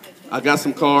 So I got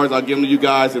some cards. I'll give them to you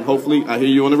guys, and hopefully I hear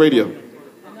you on the radio.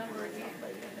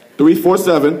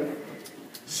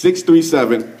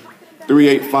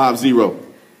 347-637-3850.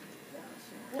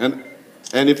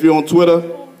 And if you're on Twitter,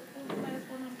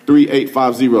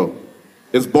 3850.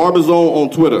 It's Barberzone on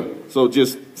Twitter. So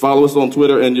just follow us on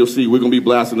Twitter, and you'll see we're going to be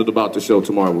blasting it about the show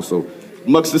tomorrow. So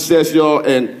much success, y'all,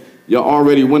 and y'all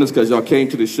already winners because y'all came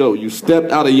to the show. You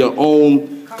stepped out of your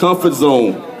own comfort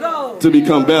zone to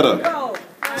become better.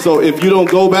 So if you don't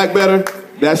go back better,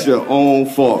 that's your own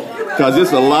fault, because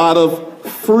it's a lot of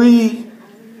free,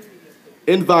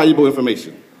 invaluable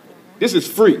information. This is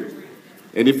free.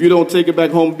 And if you don't take it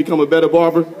back home and become a better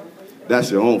barber, that's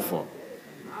your own fault.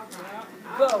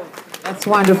 That's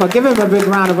wonderful. Give him a big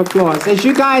round of applause. As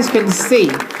you guys can see,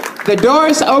 the door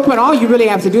is open. All you really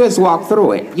have to do is walk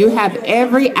through it. You have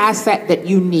every asset that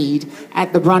you need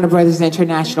at the Bronner Brothers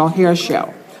International Hair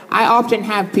Show. I often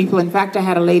have people, in fact, I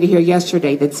had a lady here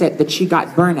yesterday that said that she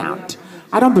got burnout.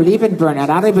 I don't believe in burnout.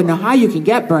 I don't even know how you can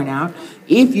get burnout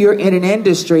if you're in an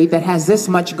industry that has this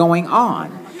much going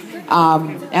on.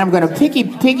 And I'm going to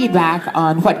piggyback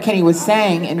on what Kenny was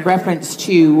saying in reference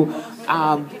to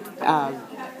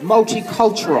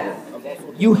multicultural.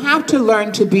 You have to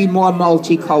learn to be more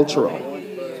multicultural.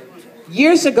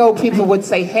 Years ago, people would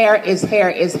say hair is hair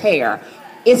is hair.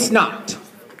 It's not.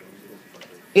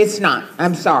 It's not.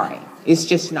 I'm sorry. It's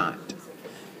just not.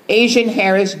 Asian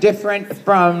hair is different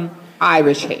from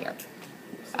Irish hair.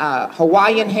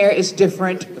 Hawaiian hair is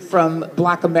different from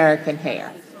Black American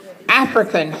hair.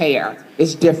 African hair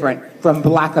is different from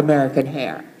Black American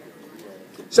hair.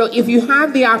 So if you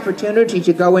have the opportunity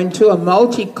to go into a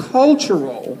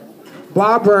multicultural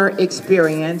barber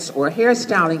experience or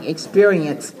hairstyling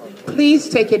experience, please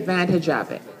take advantage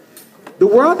of it. The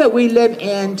world that we live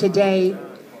in today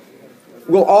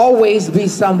will always be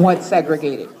somewhat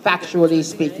segregated, factually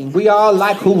speaking. We all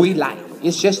like who we like.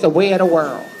 It's just the way of the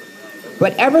world.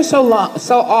 But ever so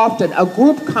often, a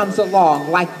group comes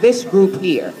along, like this group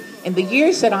here. In the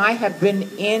years that I have been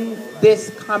in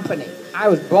this company, I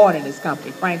was born in this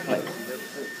company, frankly,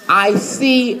 I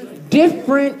see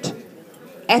different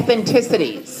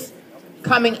ethnicities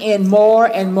coming in more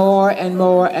and more and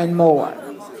more and more.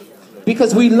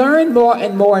 Because we learn more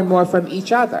and more and more from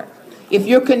each other. If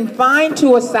you're confined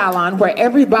to a salon where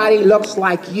everybody looks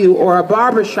like you, or a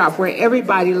barber shop where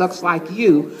everybody looks like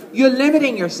you, you're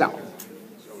limiting yourself.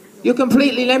 You're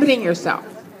completely limiting yourself.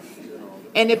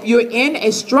 And if you're in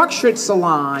a structured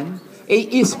salon,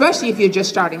 especially if you're just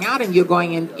starting out and you're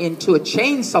going into a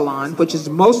chain salon, which is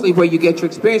mostly where you get your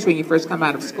experience when you first come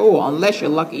out of school, unless you're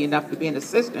lucky enough to be an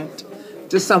assistant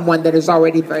to someone that is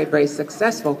already very, very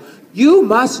successful, you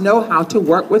must know how to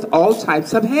work with all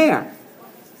types of hair.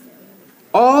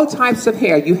 All types of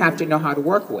hair you have to know how to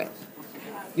work with.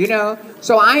 You know?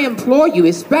 So I implore you,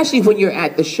 especially when you're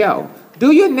at the show,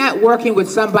 do your networking with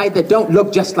somebody that don't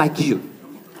look just like you.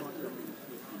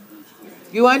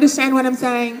 You understand what I'm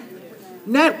saying?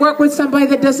 Network with somebody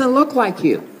that doesn't look like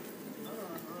you.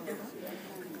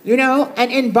 You know,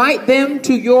 and invite them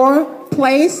to your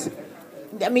place.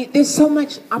 I mean, there's so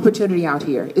much opportunity out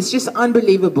here. It's just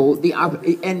unbelievable.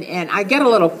 And I get a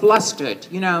little flustered,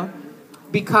 you know,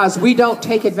 because we don't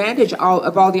take advantage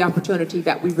of all the opportunity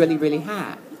that we really, really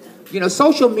have. You know,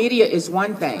 social media is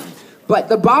one thing, but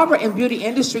the barber and beauty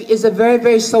industry is a very,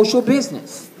 very social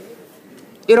business.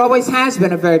 It always has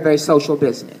been a very, very social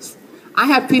business. I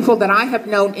have people that I have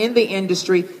known in the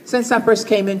industry since I first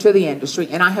came into the industry,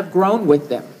 and I have grown with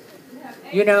them,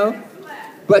 you know.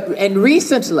 And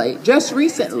recently, just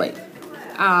recently,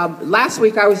 last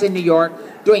week I was in New York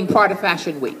doing part of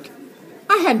Fashion Week.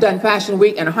 I hadn't done Fashion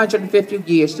Week in 150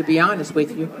 years, to be honest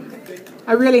with you.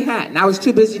 I really hadn't. I was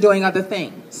too busy doing other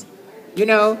things, you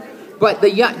know. But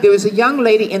there was a young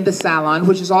lady in the salon,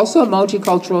 which is also a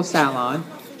multicultural salon.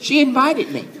 She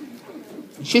invited me.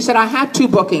 She said, I have 2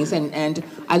 bookings, and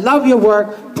I love your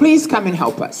work. Please come and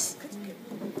help us.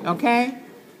 Okay?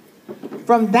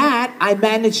 From that, I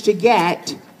managed to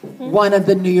get one of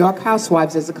the New York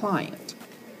housewives as a client.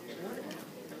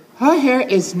 Her hair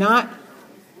is not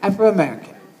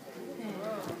Afro-American.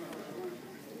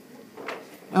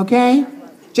 Okay?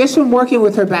 Just from working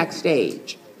with her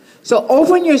backstage. So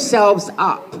open yourselves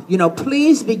up. You know,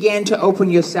 please begin to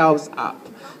open yourselves up.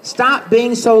 Stop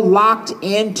being so locked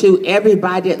into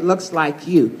everybody that looks like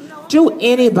you. Do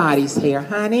anybody's hair,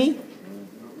 honey.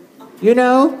 You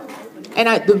know?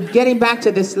 And getting back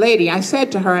to this lady, I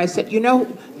said to her, I said, you know,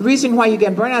 the reason why you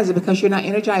get burnout is because you're not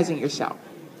energizing yourself.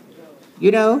 You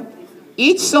know?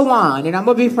 Each salon, and I'm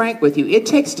going to be frank with you, it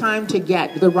takes time to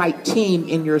get the right team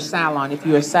in your salon if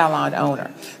you're a salon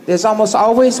owner. There's almost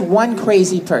always one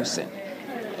crazy person.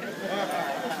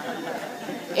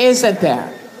 Isn't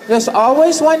there? There's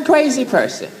always one crazy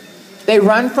person. They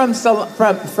run from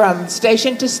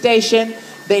station to station.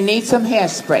 They need some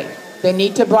hairspray. They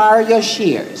need to borrow your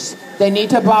shears. They need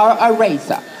to borrow a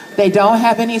razor. They don't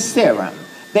have any serum.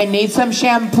 They need some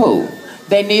shampoo.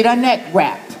 They need a neck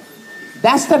wrap.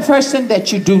 That's the person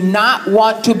that you do not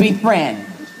want to befriend.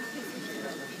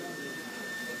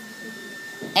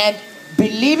 And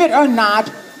believe it or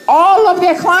not, all of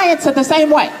their clients are the same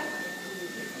way.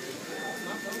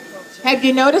 Have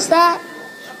you noticed that?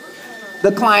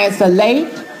 The clients are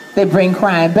late. They bring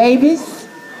crying babies.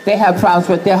 They have problems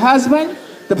with their husband.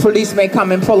 The police may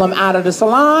come and pull them out of the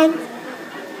salon.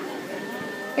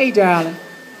 Hey, darling.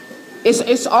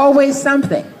 It's always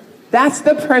something. That's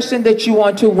the person that you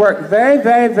want to work very,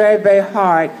 very, very, very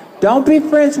hard. Don't be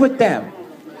friends with them.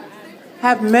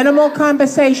 Have minimal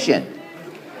conversation.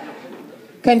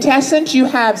 Contestants, you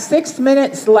have 6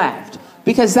 minutes left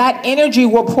because that energy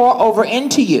will pour over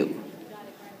into you.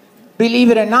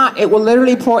 Believe it or not, it will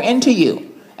literally pour into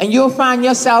you. And you'll find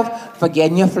yourself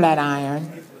forgetting your flat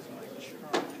iron.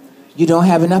 You don't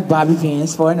have enough bobby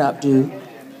pins for an updo.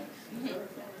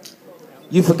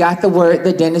 You forgot the word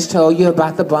the dentist told you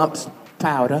about the bumps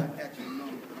powder.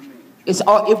 It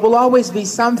will always be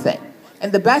something.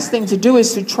 And the best thing to do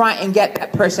is to try and get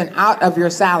that person out of your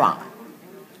salon.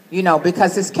 You know,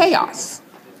 because it's chaos.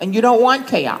 And you don't want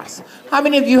chaos. How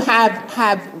many of you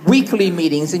have weekly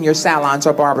meetings in your salons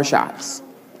or barbershops?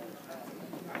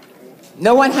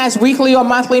 No one has weekly or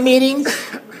monthly meetings?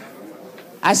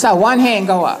 I saw one hand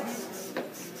go up.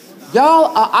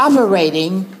 Y'all are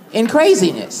operating in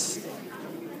craziness.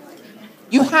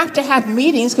 You have to have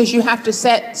meetings because you have to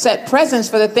set presence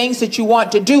for the things that you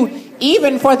want to do,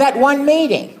 even for that one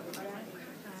meeting.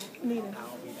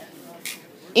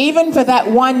 Even for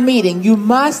that one meeting, you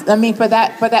must, for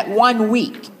that 1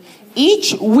 week.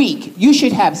 Each week, you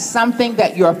should have something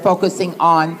that you're focusing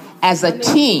on as a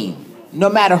team, no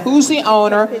matter who's the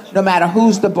owner, no matter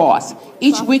who's the boss.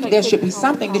 Each week, there should be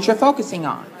something that you're focusing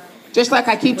on. Just like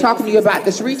I keep talking to you about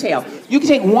this retail. You can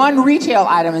take one retail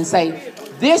item and say,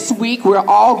 this week, we're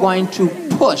all going to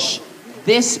push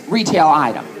this retail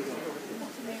item.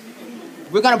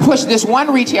 We're going to push this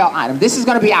one retail item. This is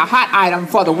going to be our hot item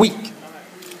for the week.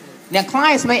 Now,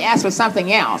 clients may ask for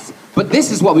something else, but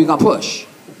this is what we're going to push.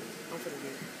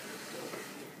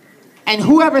 And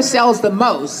whoever sells the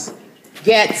most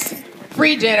gets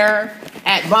free dinner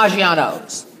at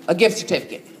Maggiano's, a gift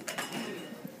certificate.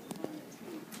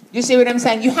 You see what I'm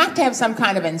saying? You have to have some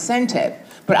kind of incentive.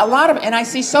 But and I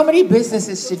see so many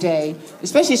businesses today,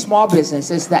 especially small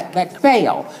businesses, that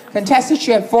fail. Contestants,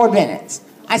 you have 4 minutes.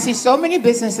 I see so many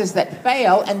businesses that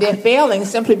fail, and they're failing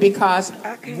simply because,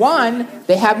 one,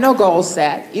 they have no goal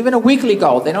set, even a weekly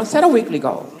goal. They don't set a weekly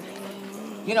goal.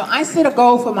 You know, I set a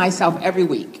goal for myself every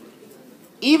week.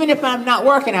 Even if I'm not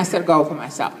working, I set a goal for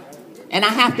myself. And I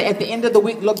have to, at the end of the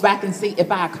week, look back and see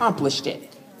if I accomplished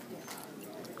it.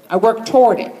 I work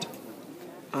toward it.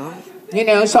 You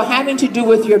know, so having to do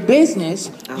with your business,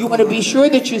 you want to be sure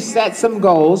that you set some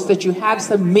goals, that you have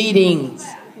some meetings.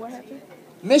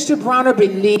 Mr. Bronner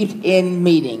believed in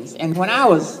meetings. And when I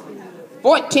was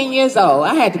 14 years old,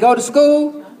 I had to go to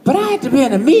school, but I had to be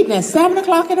in a meeting at 7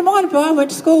 o'clock in the morning before I went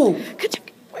to school. Could you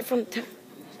get away from the time?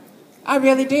 I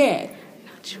really did.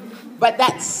 But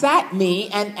that sat me,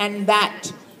 and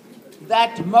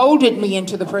that molded me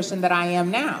into the person that I am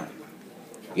now.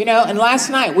 You know, and last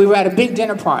night we were at a big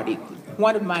dinner party.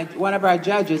 One of our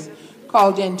judges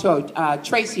called in to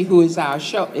Tracy, who is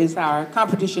our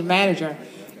competition manager,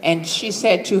 and she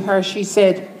said to her, she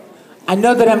said, I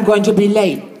know that I'm going to be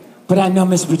late, but I know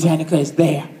Miss Britannica is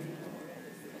there.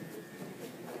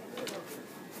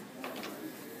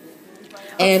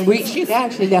 And she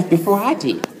actually left before I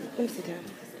did.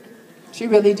 She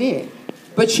really did.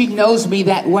 But she knows me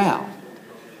that well.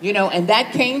 You know, and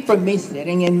that came from me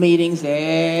sitting in meetings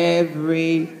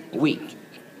every week.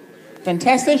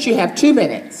 Contestants, you have 2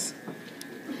 minutes.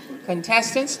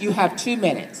 Contestants, you have 2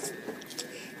 minutes.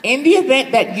 In the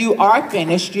event that you are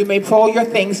finished, you may pull your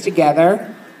things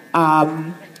together.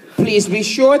 Please be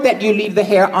sure that you leave the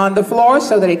hair on the floor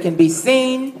so that it can be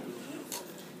seen.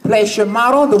 Place your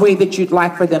model the way that you'd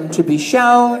like for them to be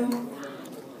shown.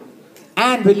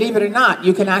 And believe it or not,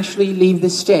 you can actually leave the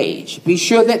stage. Be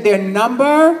sure that their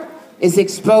number is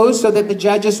exposed so that the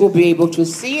judges will be able to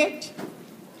see it.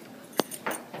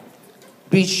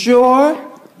 Be sure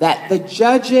that the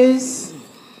judges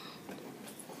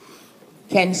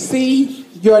can see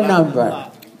your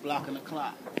number. Blocking the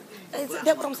clock.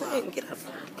 That's what I'm saying. Get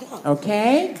up.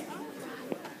 Okay?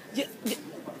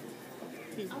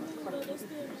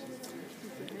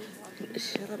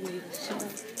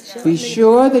 Be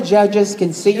sure the judges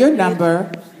can see your number.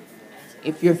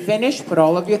 If you're finished, put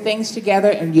all of your things together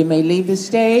and you may leave the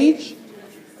stage.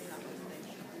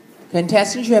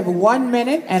 Contestants, you have 1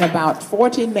 minute and about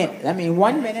 40 minutes.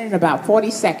 1 minute and about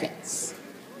 40 seconds.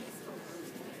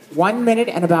 1 minute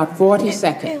and about 40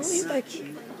 seconds.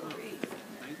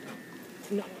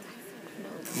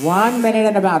 1 minute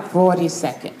and about 40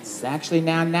 seconds. Actually,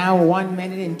 now 1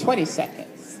 minute and 20 seconds.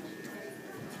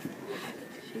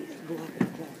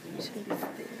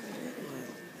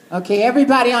 Okay,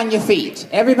 everybody on your feet.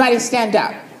 Everybody stand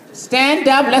up. Stand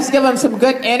up. Let's give them some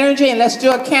good energy and let's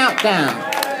do a countdown.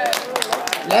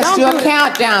 Let's do a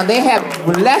countdown. They have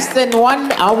less than 1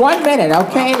 minute.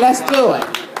 Okay, let's do it.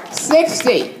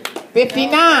 60,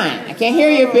 59. I can't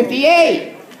hear you.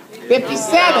 58,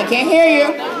 57. Can't hear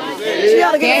you.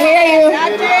 Can't hear you.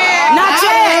 Not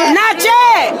yet. Not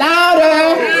yet.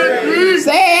 Louder.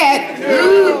 Say it.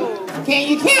 Can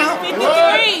you count?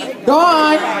 53. Go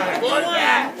on.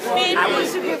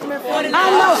 I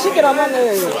know she get on my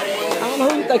nerves. I don't know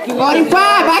who you think you 45.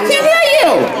 I can hear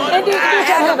you. And these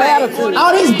bitches have attitude.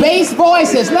 All these bass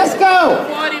voices. Let's go.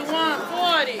 41,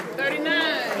 40, 39,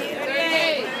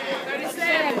 38,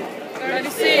 37,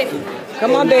 36.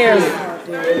 Come on, Darren.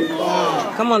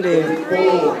 Come on,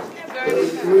 Darren.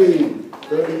 33,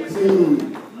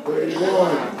 32,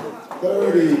 31,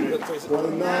 30,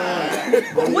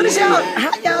 29. What is y'all?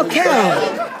 How y'all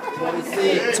count?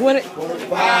 20.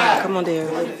 Come on,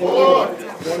 Darius.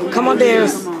 Come on,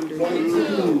 Darius.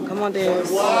 Come on, Darius.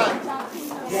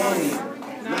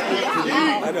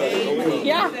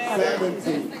 Yeah.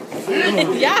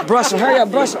 Yeah. Brush him, hurry up,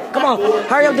 brush him. Come on.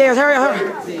 Hurry up, Darius, hurry up,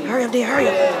 hurry up, Darius, hurry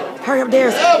up. Hurry up,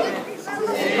 Darius.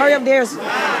 Hurry up, Darius.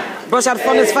 Brush out the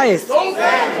front of his face.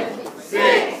 7,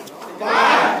 6,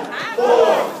 5,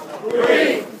 4,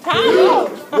 3, 2,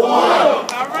 1. All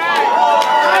right.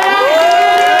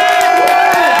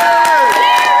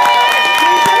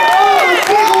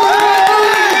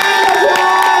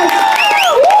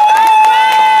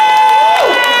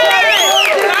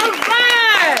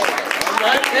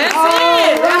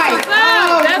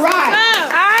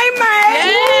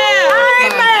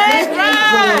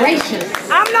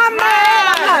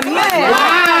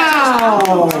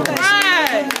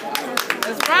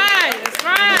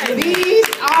 These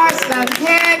are some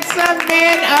handsome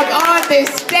men up on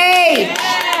this stage.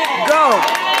 Go.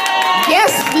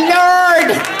 Yes,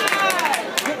 Lord.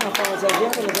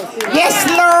 Yes,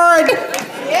 Lord.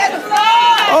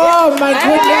 Oh, my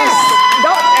goodness.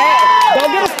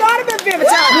 Don't get us started, Miss Vivian.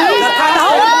 These are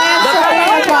handsome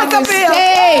men up on the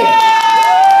stage.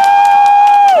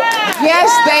 Yes,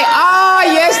 they are.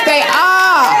 Yes, they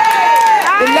are.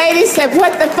 The lady said,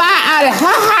 put the fire out of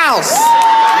her house.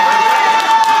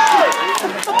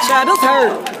 Child, this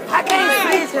hurt. I can't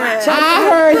see it. I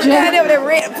heard you.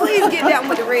 Please get down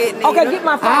with the red needle. Okay, get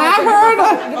my phone. I heard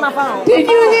her. Get my phone. Did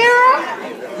you hear her?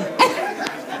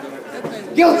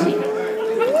 Guilty.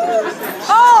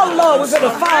 Oh, Lord, we're going to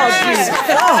fall, Jesus.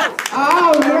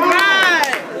 All right.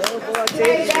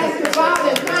 Hey, that's the ball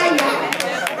in my yard.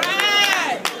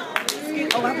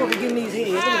 Oh, I'm going to give these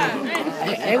heads.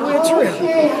 And we're true.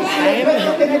 Please,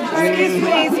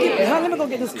 let me go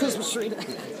get this Christmas tree.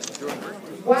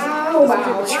 Wow, wow,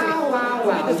 wow, wow,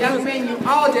 wow. Young men, you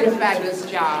all did a fabulous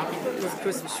job. This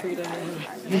Christmas tree down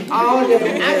You all did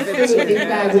an absolutely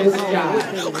fabulous job.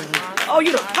 Oh,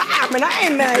 you the fireman. I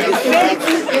ain't mad. It's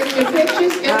the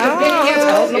pictures, it's the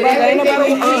videos, Ain't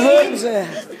nobody everything.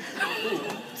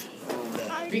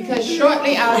 Because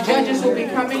shortly our judges will be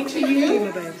coming to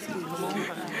you.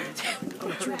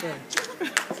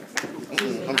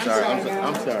 I'm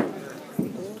sorry.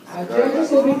 Our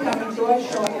judges will be coming to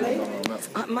us shortly.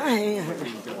 My hand.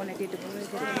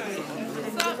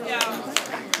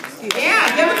 Yeah,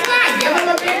 give us time. Give them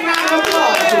a big round of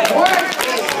applause. The work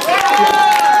is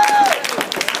fabulous.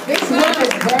 This work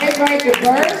is very, very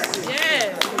diverse.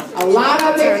 A lot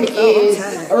of it is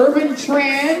urban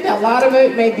trend. A lot of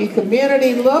it may be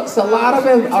community looks. A lot of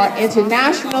it are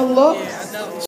international looks.